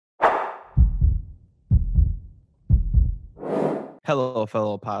Hello,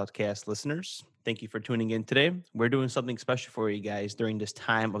 fellow podcast listeners. Thank you for tuning in today. We're doing something special for you guys during this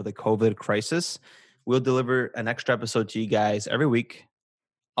time of the COVID crisis. We'll deliver an extra episode to you guys every week,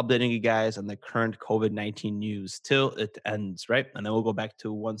 updating you guys on the current COVID-19 news till it ends, right? And then we'll go back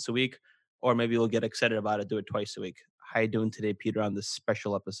to once a week, or maybe we'll get excited about it, do it twice a week. How you doing today, Peter, on this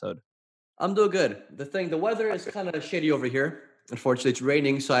special episode? I'm doing good. The weather is kind of shady over here. Unfortunately, it's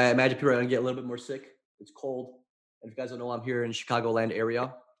raining, so I imagine people are gonna get a little bit more sick. It's cold. And if you guys don't know, I'm here in Chicagoland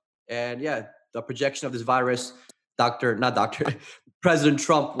area. And yeah, the projection of this virus, not doctor, President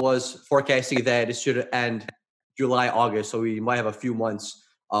Trump was forecasting that it should end July, August. So we might have a few months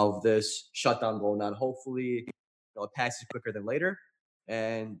of this shutdown going on. Hopefully, it passes quicker than later.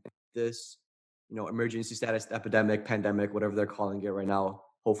 And this, emergency status, epidemic, pandemic, whatever they're calling it right now,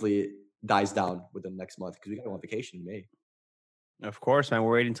 hopefully dies down within the next month because we got to go on vacation in May. Of course, man.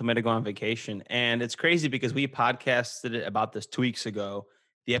 We're waiting till May to go on vacation. And it's crazy because we podcasted it about this 2 weeks ago.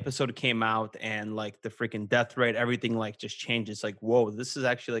 The episode came out and like the freaking death rate, everything like just changes. Like, whoa, this is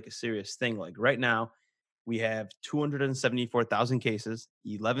actually like a serious thing. Like right now, we have 274,000 cases,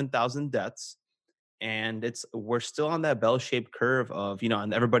 11,000 deaths, and we're still on that bell-shaped curve of,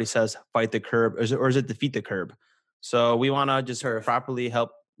 and everybody says fight the curve, or is it defeat the curve? So we want to just Turf. properly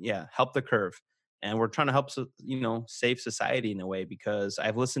help the curve, and we're trying to help save society in a way, because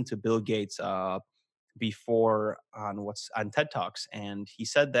I've listened to Bill Gates before on TED Talks, and he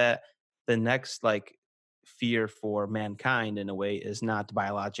said that the next like fear for mankind in a way is not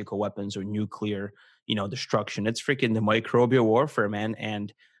biological weapons or nuclear destruction. It's freaking the microbial warfare, man.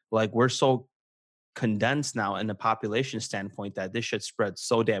 And like we're so condensed now in the population standpoint that this shit spread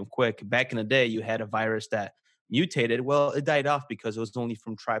so damn quick. Back in the day, you had a virus that mutated. Well, it died off because it was only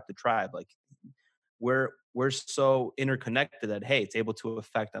from tribe to tribe. Like we're so interconnected that hey, it's able to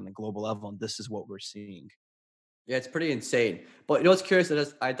affect on a global level, and this is what we're seeing. Yeah, it's pretty insane. But you know what's curious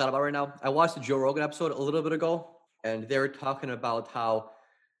that I thought about right now? I watched the Joe Rogan episode a little bit ago, and they were talking about how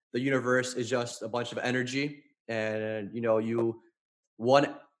the universe is just a bunch of energy, and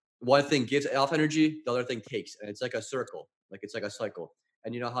one one thing gives off energy, the other thing takes, and it's like a circle, like it's like a cycle.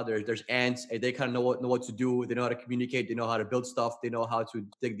 And you know how there's ants, and they kind of know what to do. They know how to communicate. They know how to build stuff. They know how to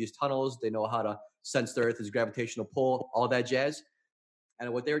dig these tunnels. They know how to sense the Earth's gravitational pull, all that jazz.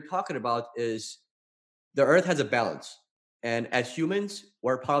 And what they were talking about is the Earth has a balance, and as humans,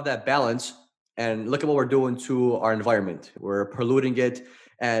 we're part of that balance. And look at what we're doing to our environment. We're polluting it,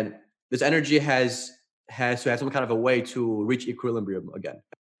 and this energy has to have some kind of a way to reach equilibrium again.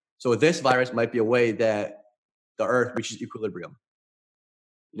 So this virus might be a way that the Earth reaches equilibrium.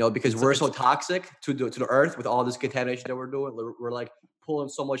 Because It's we're so it's toxic to the Earth with all this contamination that we're doing. We're like pulling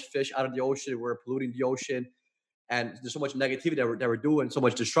so much fish out of the ocean. We're polluting the ocean, and there's so much negativity that we're doing, so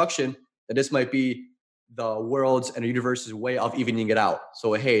much destruction, that this might be the world's and the universe's way of evening it out.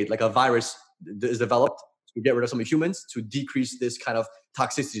 So hey, like a virus is developed to get rid of some humans to decrease this kind of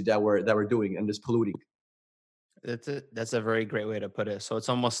toxicity that we're doing and this polluting. that's a very great way to put it. So it's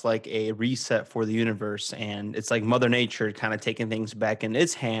almost like a reset for the universe, and it's like Mother Nature kind of taking things back in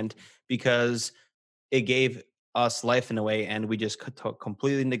its hand, because it gave us life in a way, and we just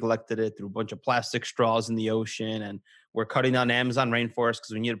completely neglected it through a bunch of plastic straws in the ocean, and we're cutting down Amazon rainforest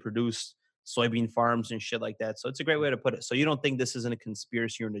because we need to produce soybean farms and shit like that. So it's a great way to put it. So you don't think this isn't a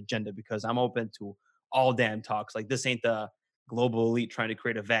conspiracy or an agenda? Because I'm open to all damn talks. Like this ain't the global elite trying to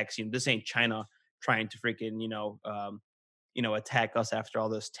create a vaccine. This ain't China trying to freaking attack us after all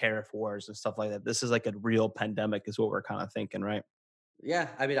this tariff wars and stuff like that. This is like a real pandemic, is what we're kind of thinking, right? Yeah,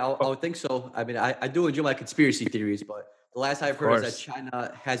 I mean, I would think so. I mean, I do enjoy my conspiracy theories, but the last I've Of heard is that course.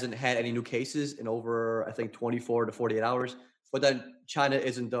 China hasn't had any new cases in over, I think, 24 to 48 hours. But then China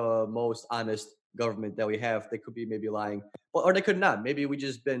isn't the most honest government that we have. They could be maybe lying, or they could not. Maybe we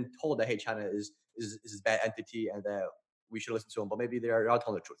just been told that hey, China is a bad entity and that we should listen to them. But maybe they are not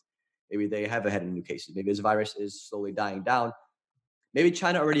telling the truth. Maybe they haven't had any new cases. Maybe this virus is slowly dying down. Maybe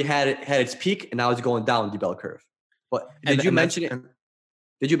China already had its peak and now it's going down the bell curve. But And did you and that's mention it? and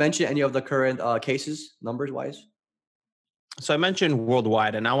Did you mention any of the current cases, numbers wise? So I mentioned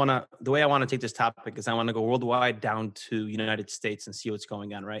worldwide, and the way I want to take this topic is I want to go worldwide down to United States and see what's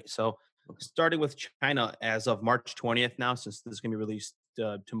going on, right? So Okay. starting with China, as of March 20th now, since this is going to be released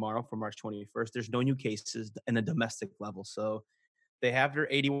tomorrow for March 21st, there's no new cases in a domestic level. So they have their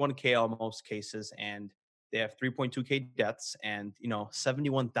 81K almost cases, and they have 3.2K deaths, and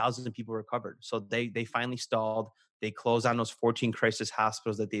 71,000 people recovered. So they finally stalled. They closed on those 14 crisis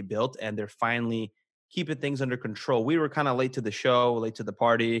hospitals that they built, and they're finally keeping things under control. We were kind of late to the show, late to the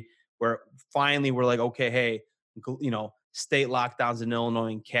party, where finally we're like, okay, hey, state lockdowns in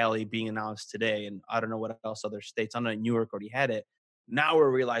Illinois and Cali being announced today, and I don't know what else other states. I know New York already had it, Now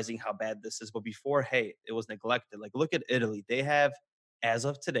we're realizing how bad this is. But before, hey, it was neglected. Like, look at Italy. They have, as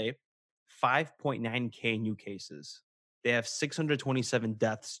of today, 5.9K new cases. They have 627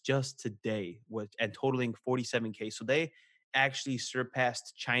 deaths just today, with and totaling 47K. So they actually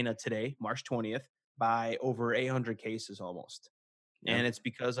surpassed China today, March 20th, by over 800 cases almost. Yeah. And it's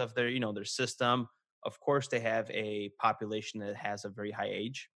because of their, their system. Of course, they have a population that has a very high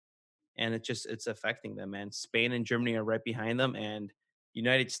age, and it's affecting them. And Spain and Germany are right behind them, and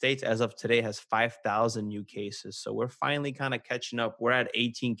United States as of today has 5,000 new cases. So we're finally kind of catching up. We're at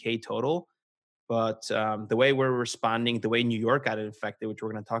 18K total, but the way we're responding, the way New York got infected, which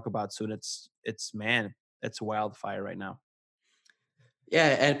we're going to talk about soon, it's man, it's wildfire right now. Yeah,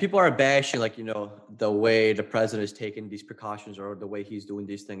 and people are bashing like, the way the president is taking these precautions or the way he's doing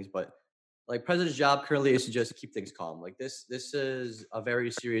these things, but like president's job currently is to just keep things calm. Like this is a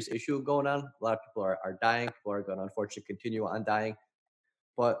very serious issue going on. A lot of people are dying. People are going to unfortunately continue on dying.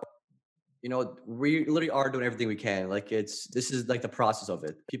 But we literally are doing everything we can. Like this is like the process of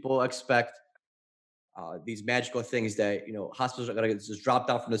it. People expect these magical things that hospitals are gonna just drop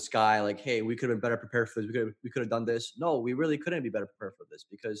down from the sky. Like, hey, we could have been better prepared for this. We could have done this. No, we really couldn't be better prepared for this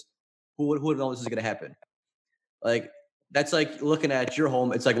because who would have known this is gonna happen? Like that's like looking at your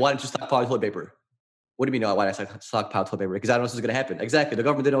home. It's like why don't you stockpile toilet paper? What do you mean? No, why did I stockpile toilet paper? Because I don't know this is gonna happen. Exactly. The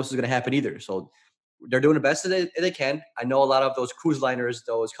government didn't know this was gonna happen either. So they're doing the best that they can. I know a lot of those cruise liners,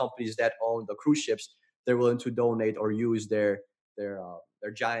 those companies that own the cruise ships, they're willing to donate or use their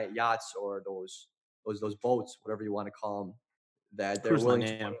giant yachts or those boats, whatever you want to call them, that they're Cruise line,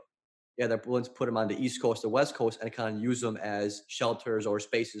 willing to yeah. yeah, they're willing to put them on the East Coast or West Coast and kind of use them as shelters or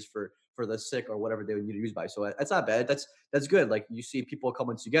spaces for the sick or whatever they would need to use by. So that's not bad. That's good. Like you see people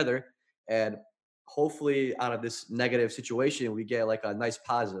coming together, and hopefully out of this negative situation we get like a nice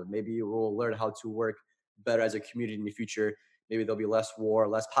positive. Maybe we'll learn how to work better as a community in the future. Maybe there'll be less war,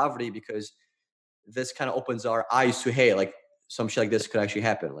 less poverty because this kind of opens our eyes to hey, like some shit like this could actually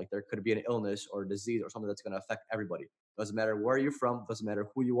happen. Like there could be an illness or disease or something that's going to affect everybody. Doesn't matter where you're from, doesn't matter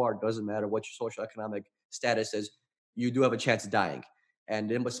who you are, doesn't matter what your social economic status is. You do have a chance of dying, and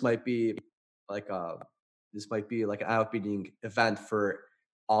then like uh this might be like an eye-opening event for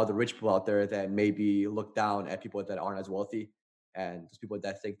all the rich people out there that maybe look down at people that aren't as wealthy, and those people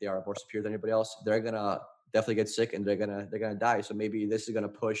that think they are more superior than anybody else. They're gonna definitely get sick and they're gonna die. So maybe this is gonna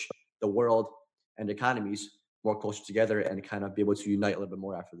push the world and economies more closer together and kind of be able to unite a little bit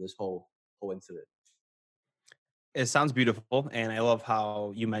more after this whole incident. It sounds beautiful, and I love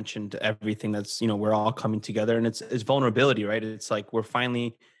how you mentioned everything that's we're all coming together, and it's vulnerability, right? It's like we're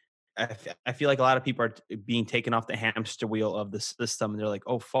finally. I feel like a lot of people are being taken off the hamster wheel of the system, and they're like,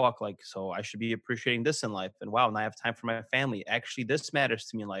 "Oh fuck!" Like, so I should be appreciating this in life, and wow, now I have time for my family. Actually, this matters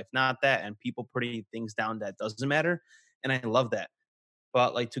to me in life, not that. And people putting things down that doesn't matter, and I love that.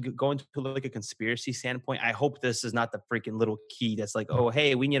 But like to go into like a conspiracy standpoint, I hope this is not the freaking little key that's like, oh,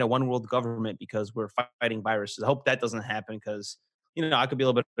 hey, we need a one world government because we're fighting viruses. I hope that doesn't happen because I could be a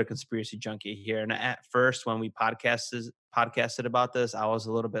little bit of a conspiracy junkie here. And at first, when we podcasted about this, I was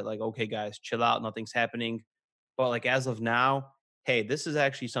a little bit like, okay, guys, chill out, nothing's happening. But like as of now, hey, this is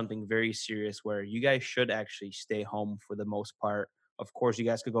actually something very serious where you guys should actually stay home for the most part. Of course, you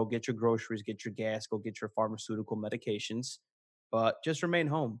guys could go get your groceries, get your gas, go get your pharmaceutical medications, but just remain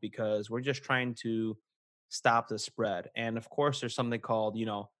home because we're just trying to stop the spread. And of course, there's something called,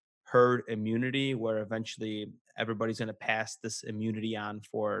 herd immunity, where eventually everybody's going to pass this immunity on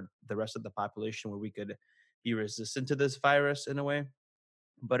for the rest of the population, where we could be resistant to this virus in a way.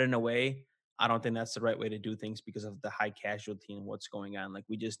 But in a way, I don't think that's the right way to do things because of the high casualty and what's going on. Like,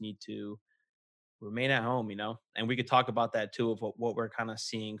 we just need to remain at home, and we could talk about that too of what we're kind of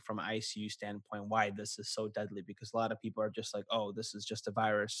seeing from an ICU standpoint, why this is so deadly, because a lot of people are just like, oh, this is just a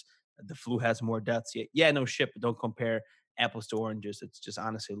virus. The flu has more deaths. Yeah, no shit, but don't compare apples to oranges. It's just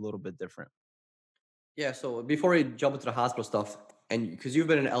honestly a little bit different. Yeah. So before we jump into the hospital stuff, and because you've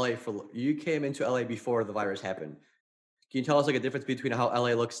been in LA you came into LA before the virus happened. Can you tell us like a difference between how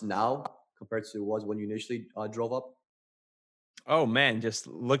LA looks now compared to was when you initially drove up? Oh man, just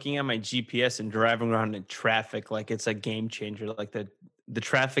looking at my GPS and driving around in traffic, like it's a game changer. Like the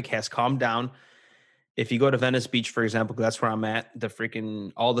traffic has calmed down. If you go to Venice Beach, for example, 'cause that's where I'm at, the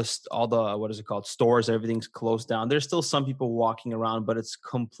freaking all the what is it called, stores, everything's closed down. There's still some people walking around, but it's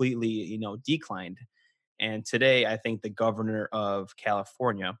completely declined. And today, I think the governor of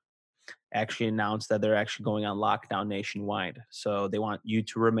California actually announced that they're actually going on lockdown nationwide. So they want you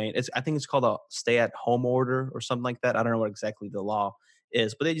to remain. I think it's called a stay at home order or something like that. I don't know what exactly the law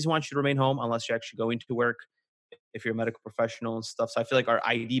is, but they just want you to remain home unless you're actually going to work. if you're a medical professional and stuff. So I feel like our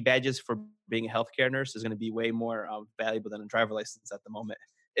ID badges for being a healthcare nurse is going to be way more valuable than a driver license at the moment,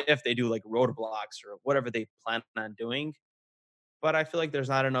 if they do like roadblocks or whatever they plan on doing. But I feel like there's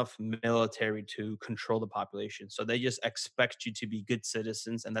not enough military to control the population. So they just expect you to be good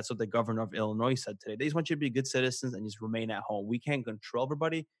citizens. And that's what the governor of Illinois said today. They just want you to be good citizens and just remain at home. We can't control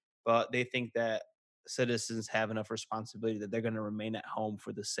everybody, but they think that citizens have enough responsibility that they're going to remain at home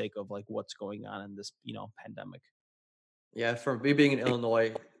for the sake of like what's going on in this, pandemic. Yeah, for me being in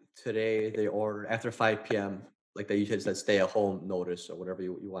Illinois today, they ordered after 5 p.m., like they usually said, stay at home notice or whatever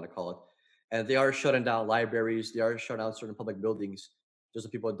you want to call it. And they are shutting down libraries, they are shutting down certain public buildings just so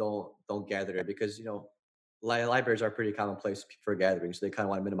people don't gather there because libraries are a pretty common place for gatherings. So they kind of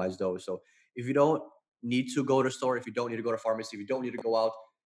want to minimize those. So if you don't need to go to store, if you don't need to go to pharmacy, if you don't need to go out,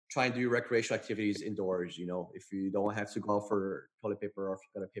 try and do recreational activities indoors. If you don't have to go out for toilet paper or if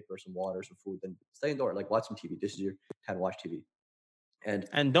you got to pay for some water, some food, then stay indoor. Like watch some TV. This is your time to watch TV. And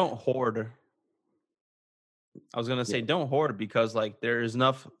And don't hoard. I was gonna yeah, say don't hoard because like there is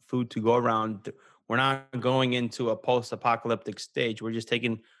enough food to go around. We're not going into a post-apocalyptic stage. We're just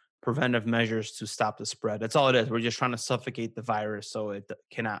taking preventive measures to stop the spread. That's all it is. We're just trying to suffocate the virus so it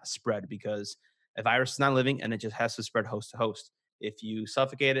cannot spread because a virus is not living and it just has to spread host to host. If you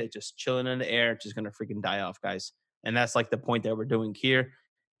suffocate it, it's just chilling in the air, it's just gonna freaking die off, guys. And that's like the point that we're doing here.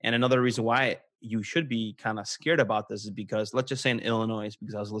 And another reason why you should be kind of scared about this is because let's just say in Illinois,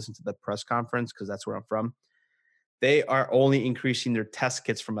 because I was listening to the press conference because that's where I'm from, they are only increasing their test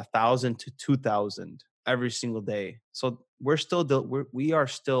kits from 1,000 to 2,000 every single day. So we are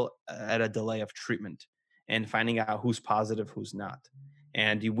still at a delay of treatment and finding out who's positive, who's not.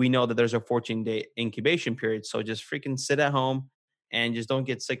 And we know that there's a 14-day incubation period. So just freaking sit at home and just don't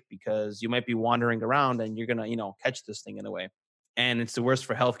get sick because you might be wandering around and you're gonna, catch this thing in a way. And it's the worst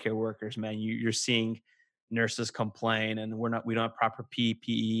for healthcare workers, man. You're seeing nurses complain, and we don't have proper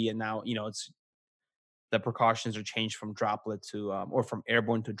PPE, and now it's the precautions are changed from droplet to or from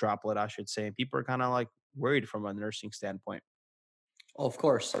airborne to droplet, I should say. And people are kind of like worried from a nursing standpoint. oh, of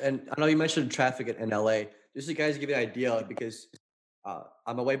course. And I know you mentioned traffic in LA. Just to guys give you an idea, because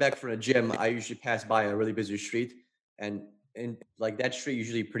on my way back from the gym, I usually pass by a really busy street, and like that street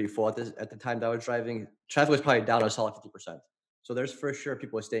usually pretty full at the time that I was driving. Traffic was probably down a solid 50%. So there's for sure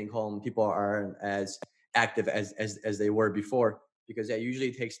people staying home. People aren't as active as they were before because yeah, usually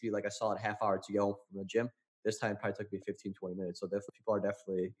it takes me like a solid half hour to get home from the gym. This time it probably took me 15, 20 minutes. So definitely people are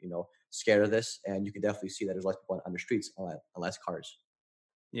definitely scared of this, and you can definitely see that there's less people on the streets, and less cars.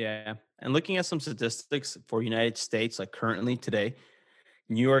 Yeah. And looking at some statistics for United States, like currently today,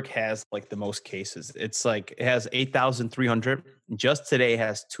 New York has like the most cases. It's like it has 8,300. Just today it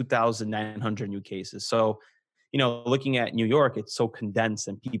has 2,900 new cases. So, looking at New York, it's so condensed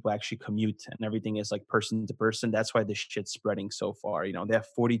and people actually commute and everything is like person to person. That's why this shit's spreading so far. They have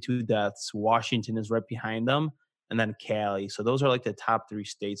 42 deaths. Washington is right behind them, and then Cali. So those are like the top three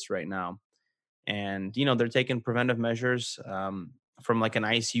states right now. And they're taking preventive measures from like an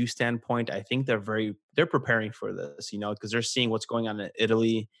ICU standpoint. I think they're preparing for this, because they're seeing what's going on in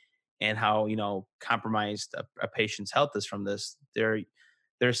Italy and how compromised a patient's health is from this.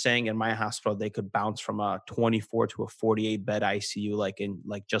 They're saying in my hospital they could bounce from a 24 to a 48 bed ICU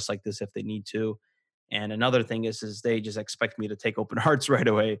like just like this if they need to. And another thing is they just expect me to take open hearts right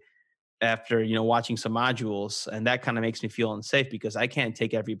away after watching some modules, and that kind of makes me feel unsafe because I can't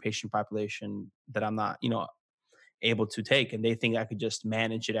take every patient population that I'm not able to take, and they think I could just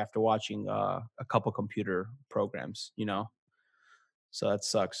manage it after watching a couple computer programs. So that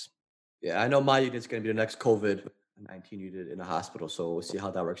sucks. Yeah, I know my unit's gonna be the next COVID-19 unit in the hospital, so we'll see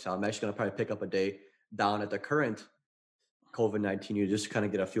how that works out. I'm actually gonna probably pick up a day down at the current COVID-19 unit just to kind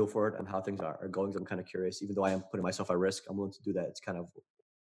of get a feel for it and how things are going. 'Cause I'm kind of curious, even though I am putting myself at risk, I'm willing to do that. It's kind of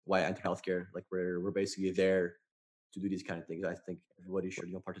why I enter healthcare. Like we're basically there to do these kind of things. I think everybody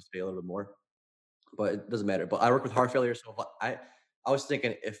should participate a little bit more, but it doesn't matter. But I work with heart failure, so I was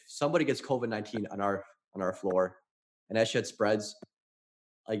thinking if somebody gets COVID-19 on our floor and that shit spreads,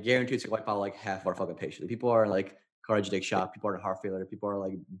 I guarantee it's gonna wipe out like half of our fucking patients. People are like cardiac shock, people are in heart failure, people are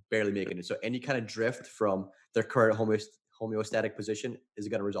like barely making it. So any kind of drift from their current homeostatic position is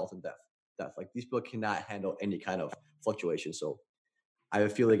gonna result in death. Death. Like these people cannot handle any kind of fluctuation. So I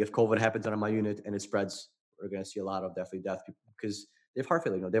feel like if COVID happens on my unit and it spreads, we're gonna see a lot of definitely death because they have heart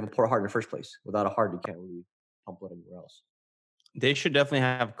failure. They have a poor heart in the first place. Without a heart, you can't really pump blood anywhere else. They should definitely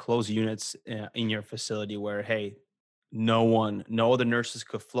have closed units in your facility where, hey, no other nurses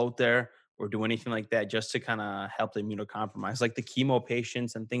could float there or do anything like that, just to kind of help the immunocompromised, like the chemo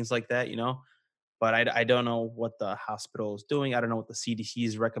patients and things like that. but I don't know what the hospital is doing. I don't know what the CDC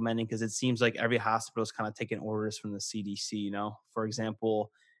is recommending because it seems like every hospital is kind of taking orders from the CDC. For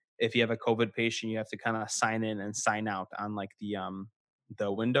example, if you have a COVID patient, you have to kind of sign in and sign out on like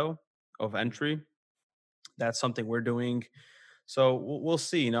the window of entry. That's something we're doing. So we'll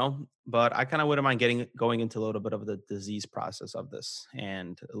see, But I kind of wouldn't mind getting going into a little bit of the disease process of this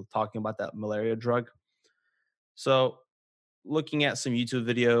and talking about that malaria drug. So looking at some YouTube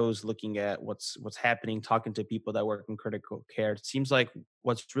videos, looking at what's happening, talking to people that work in critical care, it seems like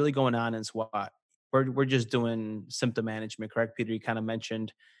what's really going on is what we're just doing symptom management, correct, Peter? You kind of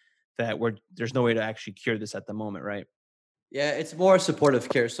mentioned that there's no way to actually cure this at the moment, right? Yeah, it's more supportive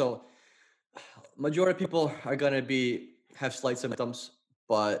care. So majority of people are gonna be have slight symptoms,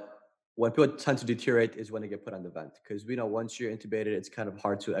 but when people tend to deteriorate is when they get put on the vent. Because we know once you're intubated, it's kind of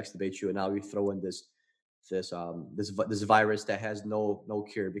hard to extubate you, and now we throw in this virus that has no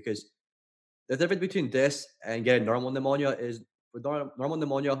cure. Because the difference between this and getting normal pneumonia is with normal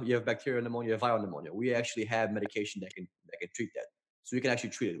pneumonia, you have bacterial pneumonia, you have viral pneumonia. We actually have medication that can treat that. So we can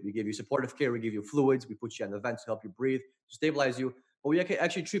actually treat it. We give you supportive care, we give you fluids, we put you on the vent to help you breathe, to stabilize you. But we can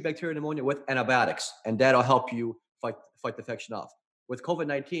actually treat bacterial pneumonia with antibiotics, and that'll help you fight the infection off. With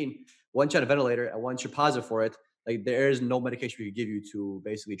COVID-19, once you're on a ventilator and once you're positive for it, like there is no medication we can give you to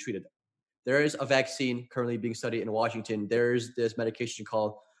basically treat it. There is a vaccine currently being studied in Washington. There's this medication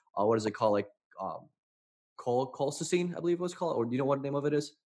called what is it called? Like um, colchicine, I believe it was called. Or do you know what the name of it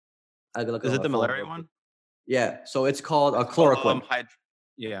is? I can look it Is on it my the phone malaria real quick. one? Yeah, so it's called It's called chloroquine.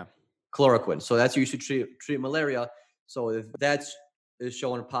 yeah. Chloroquine. So that's used to treat malaria. So if that's is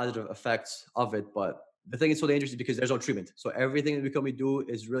showing positive effects of it, but the thing is so dangerous is because there's no treatment. So everything that we can do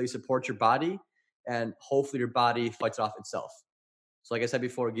is really support your body, and hopefully your body fights it off itself. So like I said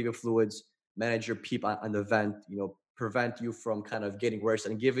before, give you fluids, manage your PEEP on the vent, prevent you from kind of getting worse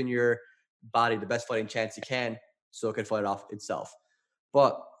and giving your body the best fighting chance you can so it can fight it off itself.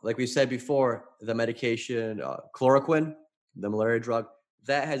 But like we said before, the medication, chloroquine, the malaria drug,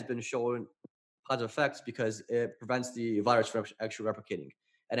 that has been shown positive effects because it prevents the virus from actually replicating.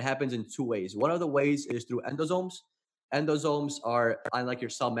 And it happens in two ways. One of the ways is through endosomes. Endosomes are unlike your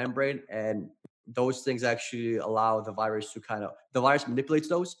cell membrane, and those things actually allow the virus manipulates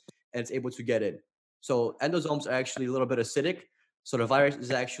those and it's able to get in. So endosomes are actually a little bit acidic. So the virus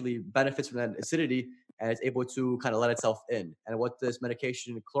is actually benefits from that acidity and it's able to kind of let itself in. And what this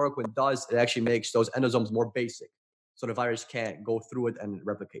medication chloroquine does, it actually makes those endosomes more basic. So the virus can't go through it and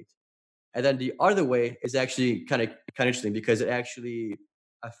replicate. And then the other way is actually kind of interesting because it actually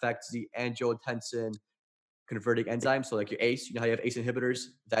affects the angiotensin converting enzyme. So like your ACE, you know how you have ACE inhibitors,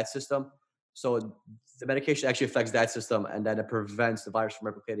 that system. So the medication actually affects that system and then it prevents the virus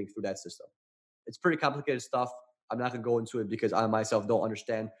from replicating through that system. It's pretty complicated stuff. I'm not gonna go into it because I myself don't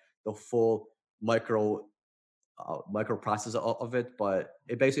understand the full micro process of it, but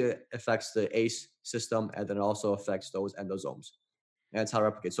it basically affects the ACE system and then it also affects those endosomes. And that's how to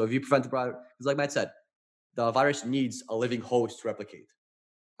replicate. So if you prevent the virus, because like Matt said, the virus needs a living host to replicate.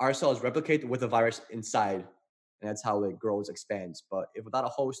 Our cells replicate with the virus inside, and that's how it grows, expands. But if without a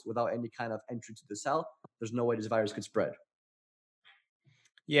host, without any kind of entry to the cell, there's no way this virus could spread.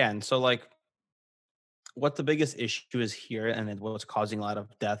 Yeah, and so like what the biggest issue is here and what's causing a lot of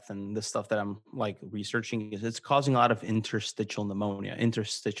death and the stuff that I'm like researching is it's causing a lot of interstitial pneumonia.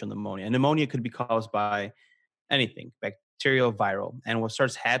 And pneumonia could be caused by anything, bacterial, viral. And what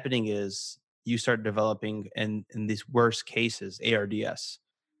starts happening is you start developing in these worst cases, ARDS.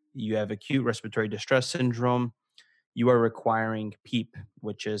 You have acute respiratory distress syndrome, you are requiring PEEP,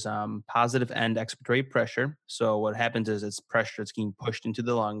 which is positive end expiratory pressure. So what happens is it's pressure that's getting pushed into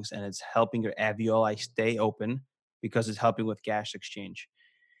the lungs and it's helping your alveoli stay open because it's helping with gas exchange.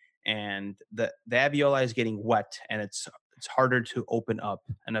 And the alveoli is getting wet and it's harder to open up.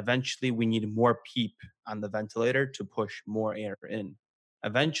 And eventually we need more PEEP on the ventilator to push more air in.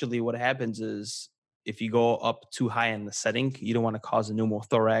 Eventually what happens is if you go up too high in the setting, you don't want to cause a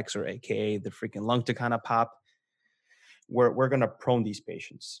pneumothorax or AKA the freaking lung to kind of pop. We're going to prone these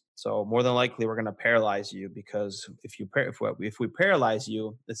patients. So more than likely, we're going to paralyze you because if we paralyze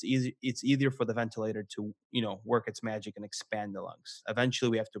you, it's easy. It's easier for the ventilator to work its magic and expand the lungs. Eventually,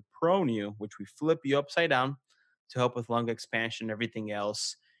 we have to prone you, which we flip you upside down to help with lung expansion and everything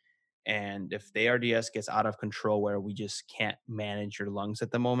else. And if the ARDS gets out of control, where we just can't manage your lungs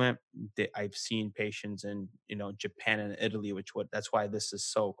at the moment, I've seen patients in Japan and Italy, that's why this is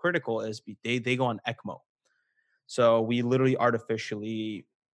so critical. Is they go on ECMO, so we literally artificially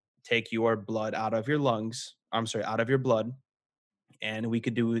take your blood out of your lungs. I'm sorry, out of your blood. And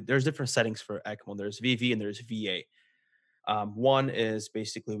there's different settings for ECMO. There's VV and there's VA. One is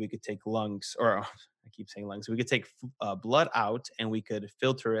basically we could take lungs, or I keep saying lungs. We could take blood out and we could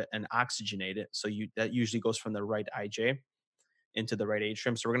filter it and oxygenate it. So that usually goes from the right IJ into the right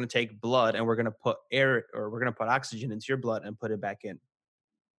atrium. So we're going to take blood and we're going to put air, or we're going to put oxygen into your blood and put it back in.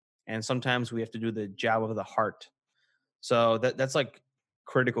 And sometimes we have to do the job of the heart. So that's like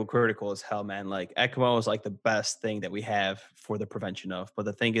critical as hell, man. Like ECMO is like the best thing that we have for the prevention of. But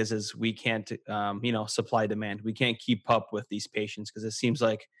the thing is we can't, supply demand. We can't keep up with these patients because it seems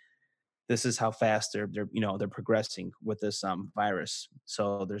like this is how fast they're progressing with this virus.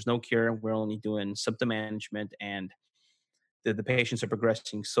 So there's no cure. We're only doing symptom management, and the patients are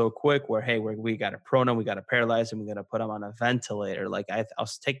progressing so quick. Where hey, we got to prone them, we got to paralyze them, we got to put them on a ventilator. Like I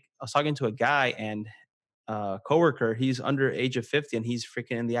was talking to a guy and coworker, he's under age of 50 and he's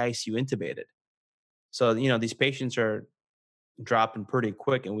freaking in the ICU intubated. So, these patients are dropping pretty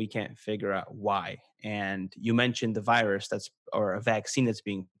quick and we can't figure out why. And you mentioned the virus or a vaccine that's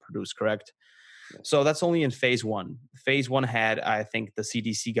being produced, correct? Yes. So that's only in phase one. Phase one had, I think the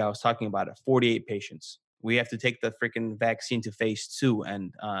CDC guy was talking about it, 48 patients. We have to take the freaking vaccine to phase two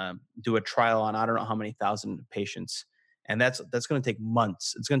and do a trial on I don't know how many thousand patients, and that's going to take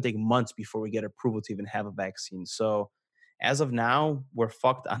months. It's going to take months before we get approval to even have a vaccine. So as of now, we're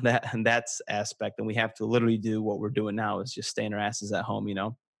fucked on that aspect, and we have to literally do what we're doing now is just staying our asses at home.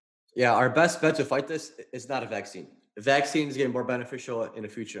 Yeah, our best bet to fight this is not a vaccine. The vaccine is getting more beneficial in the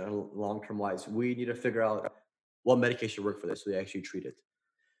future and long term wise. We need to figure out what medication work for this so they actually treat it.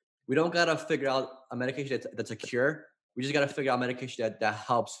 We don't gotta figure out a medication that's a cure. We just gotta figure out medication that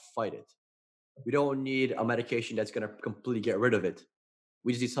helps fight it. We don't need a medication that's gonna completely get rid of it.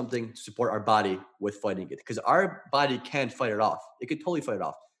 We just need something to support our body with fighting it. Because our body can fight it off. It can totally fight it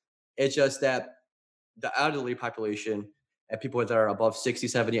off. It's just that the elderly population and people that are above 60,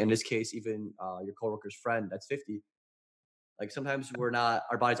 70, in this case, even your coworker's friend that's 50, like sometimes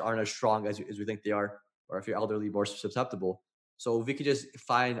our bodies aren't as strong as we think they are, or if you're elderly, more susceptible. So if we could just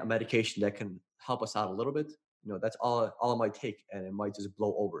find a medication that can help us out a little bit, that's all it might take, and it might just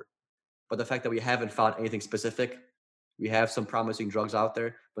blow over. But the fact that we haven't found anything specific, we have some promising drugs out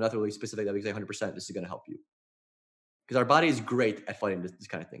there, but nothing really specific that we say 100% this is going to help you. Because our body is great at fighting this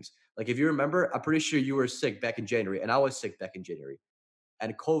kind of things. Like if you remember, I'm pretty sure you were sick back in January, and I was sick back in January.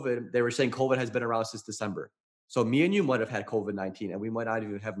 And COVID, they were saying COVID has been around since December. So me and you might have had COVID-19, and we might not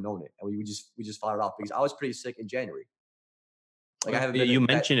even have known it, and we just fought it off because I was pretty sick in January. Like I haven't been You that.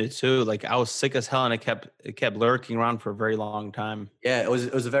 mentioned it too. Like I was sick as hell, and it kept lurking around for a very long time. Yeah, it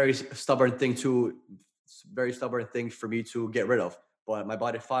was a very stubborn thing very stubborn thing for me to get rid of. But my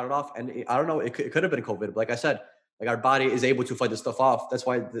body fought it off, and I don't know, it could have been COVID. But like I said, like our body is able to fight this stuff off. That's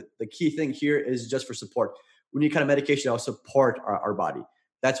why the key thing here is just for support. We need kind of medication that will support our body.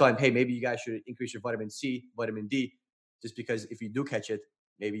 That's why hey, maybe you guys should increase your vitamin C, vitamin D, just because if you do catch it,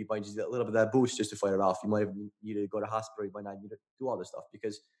 maybe you might just get a little bit of that boost just to fight it off. You might need to go to hospital. You might not need to do all this stuff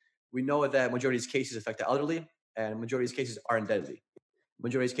because we know that majority of these cases affect the elderly, and majority of these cases aren't deadly.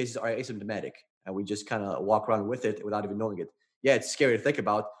 Majority of these cases are asymptomatic, and we just kind of walk around with it without even knowing it. Yeah, it's scary to think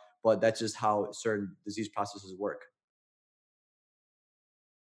about, but that's just how certain disease processes work.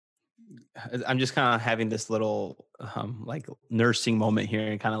 I'm just kind of having this little like nursing moment here,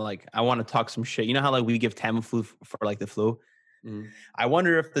 and kind of like I want to talk some shit. You know how like we give Tamiflu for like the flu. Mhm. I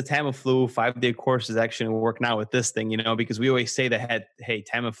wonder if the Tamiflu 5-day course is actually going to work now with this thing. Because we always say that hey,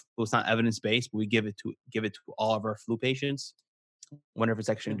 Tamiflu is not evidence based, but we give it to all of our flu patients. Wonder if it's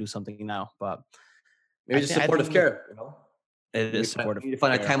actually Yeah. going to do something now, but Maybe just I supportive think care. it We need is to find, supportive we need to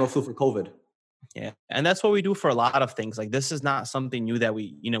find a care. Tamiflu for COVID. Yeah, and that's what we do for a lot of things. Like this is not something new that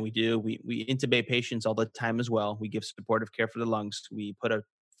we do. We intubate patients all the time as well. We give supportive care for the lungs. We put a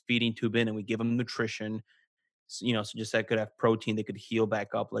feeding tube in and we give them nutrition. So just that could have protein that could heal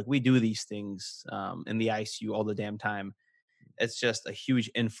back up. Like we do these things in the ICU all the damn time. It's just a huge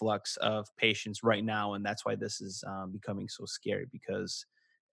influx of patients right now, and that's why this is becoming so scary because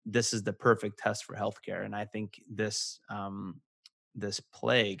this is the perfect test for healthcare. And I think this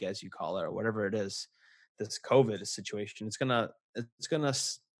plague, as you call it, or whatever it is, this COVID situation, it's gonna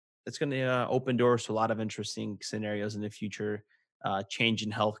open doors to a lot of interesting scenarios in the future, change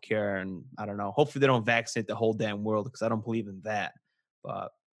in healthcare, and I don't know. Hopefully, they don't vaccinate the whole damn world because I don't believe in that,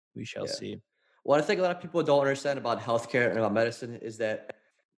 but we shall Yeah. see. What I think a lot of people don't understand about healthcare and about medicine is that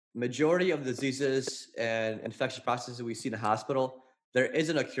majority of diseases and infectious processes we see in the hospital, there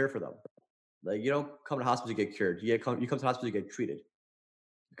isn't a cure for them. Like you don't come to hospital to get cured. You come to hospital to get treated.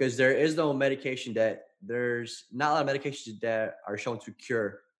 Because there's not a lot of medications that are shown to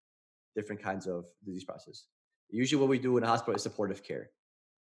cure different kinds of disease process. Usually what we do in a hospital is supportive care.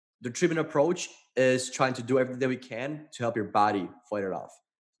 The treatment approach is trying to do everything that we can to help your body fight it off.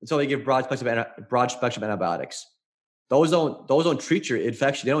 And so we give broad spectrum antibiotics. Those don't treat your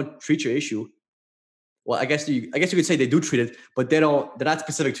infection. They don't treat your issue. Well, I guess you could say they do treat it, but they're not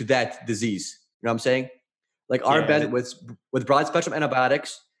specific to that disease. You know what I'm saying? Like our Yeah, bed with broad spectrum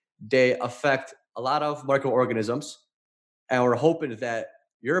antibiotics, they affect a lot of microorganisms, and we're hoping that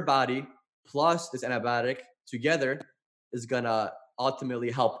your body plus this antibiotic together is gonna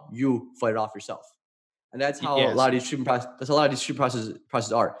ultimately help you fight it off yourself. And that's how a yes. lot of these treatment process. That's a lot of these treatment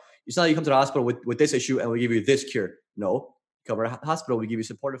processes are. It's not like you come to the hospital with this issue and we give you this cure. No, you come to the hospital, we give you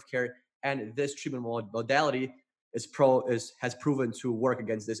supportive care, and this treatment modality has proven to work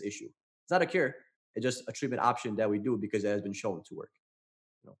against this issue. It's not a cure; it's just a treatment option that we do because it has been shown to work.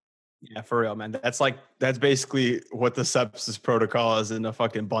 You know? Yeah, for real, man. That's basically what the sepsis protocol is in a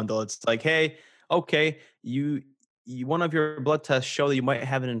fucking bundle. It's like, hey, okay, you one of your blood tests show that you might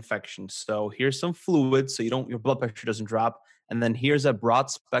have an infection. So here's some fluid so your blood pressure doesn't drop. And then here's a broad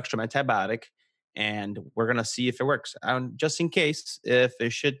spectrum antibiotic. And we're gonna see if it works. And just in case, if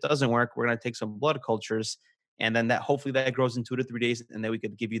this shit doesn't work, we're gonna take some blood cultures. And then that hopefully that grows in 2 to 3 days, and then we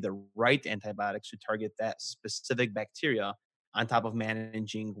could give you the right antibiotics to target that specific bacteria on top of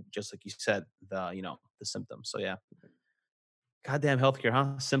managing, just like you said, the symptoms. So yeah, goddamn healthcare,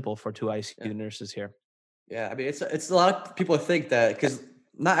 huh? Simple for two Yeah. ICU nurses here. Yeah, I mean, it's a lot of people think that because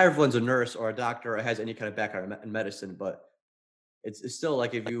not everyone's a nurse or a doctor or has any kind of background in medicine, but it's still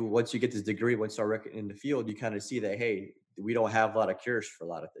like if you once you get this degree, once you start working in the field, you kind of see that hey, we don't have a lot of cures for a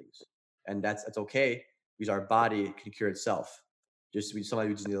lot of things, and that's okay because our body can cure itself. Just we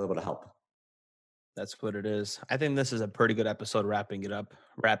somebody just need a little bit of help. That's what it is. I think this is a pretty good episode wrapping it up,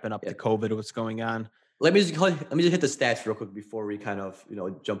 wrapping up Yeah. the COVID, what's going on. Let me just hit the stats real quick before we kind of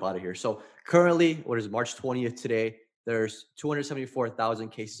jump out of here. So currently, what is March 20th today? There's 274,000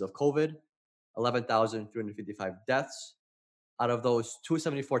 cases of COVID, 11,355 deaths. Out of those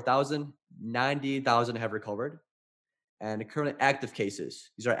 274,000, 90,000 have recovered. And the current active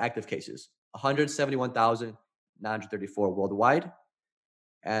cases, these are active cases, 171,934 worldwide.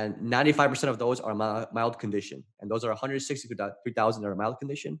 And 95% of those are mild condition. And those are 163,000 that are mild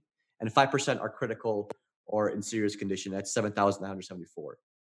condition. And 5% are critical or in serious condition. That's 7,974.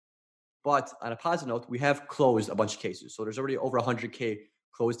 But on a positive note, we have closed a bunch of cases. So there's already over 100K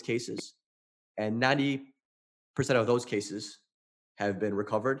closed cases. And 90% of those cases have been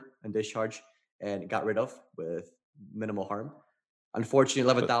recovered and discharged and got rid of with minimal harm. Unfortunately,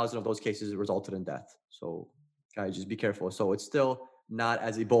 But 11,000 of those cases resulted in death. So, guys, just be careful. So, it's still not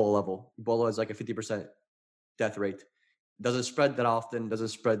as Ebola level. Ebola is like a 50% death rate. Doesn't spread that often, doesn't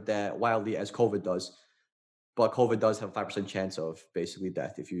spread that wildly as COVID does. But COVID does have a 5% chance of basically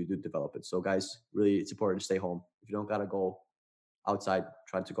death if you do develop it. So, guys, really, it's important to stay home. If you don't got to go outside,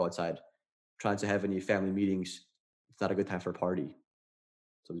 trying to go outside, trying to have any family meetings, it's not a good time for a party.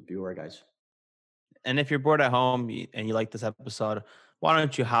 So, just be aware, guys. and if you're bored at home and you like this episode, why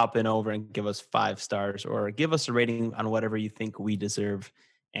don't you hop in over and give us 5 stars or give us a rating on whatever you think we deserve.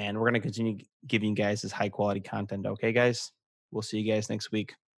 And we're gonna continue giving you guys this high quality content. Okay, guys? We'll see you guys next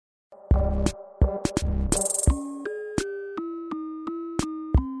week.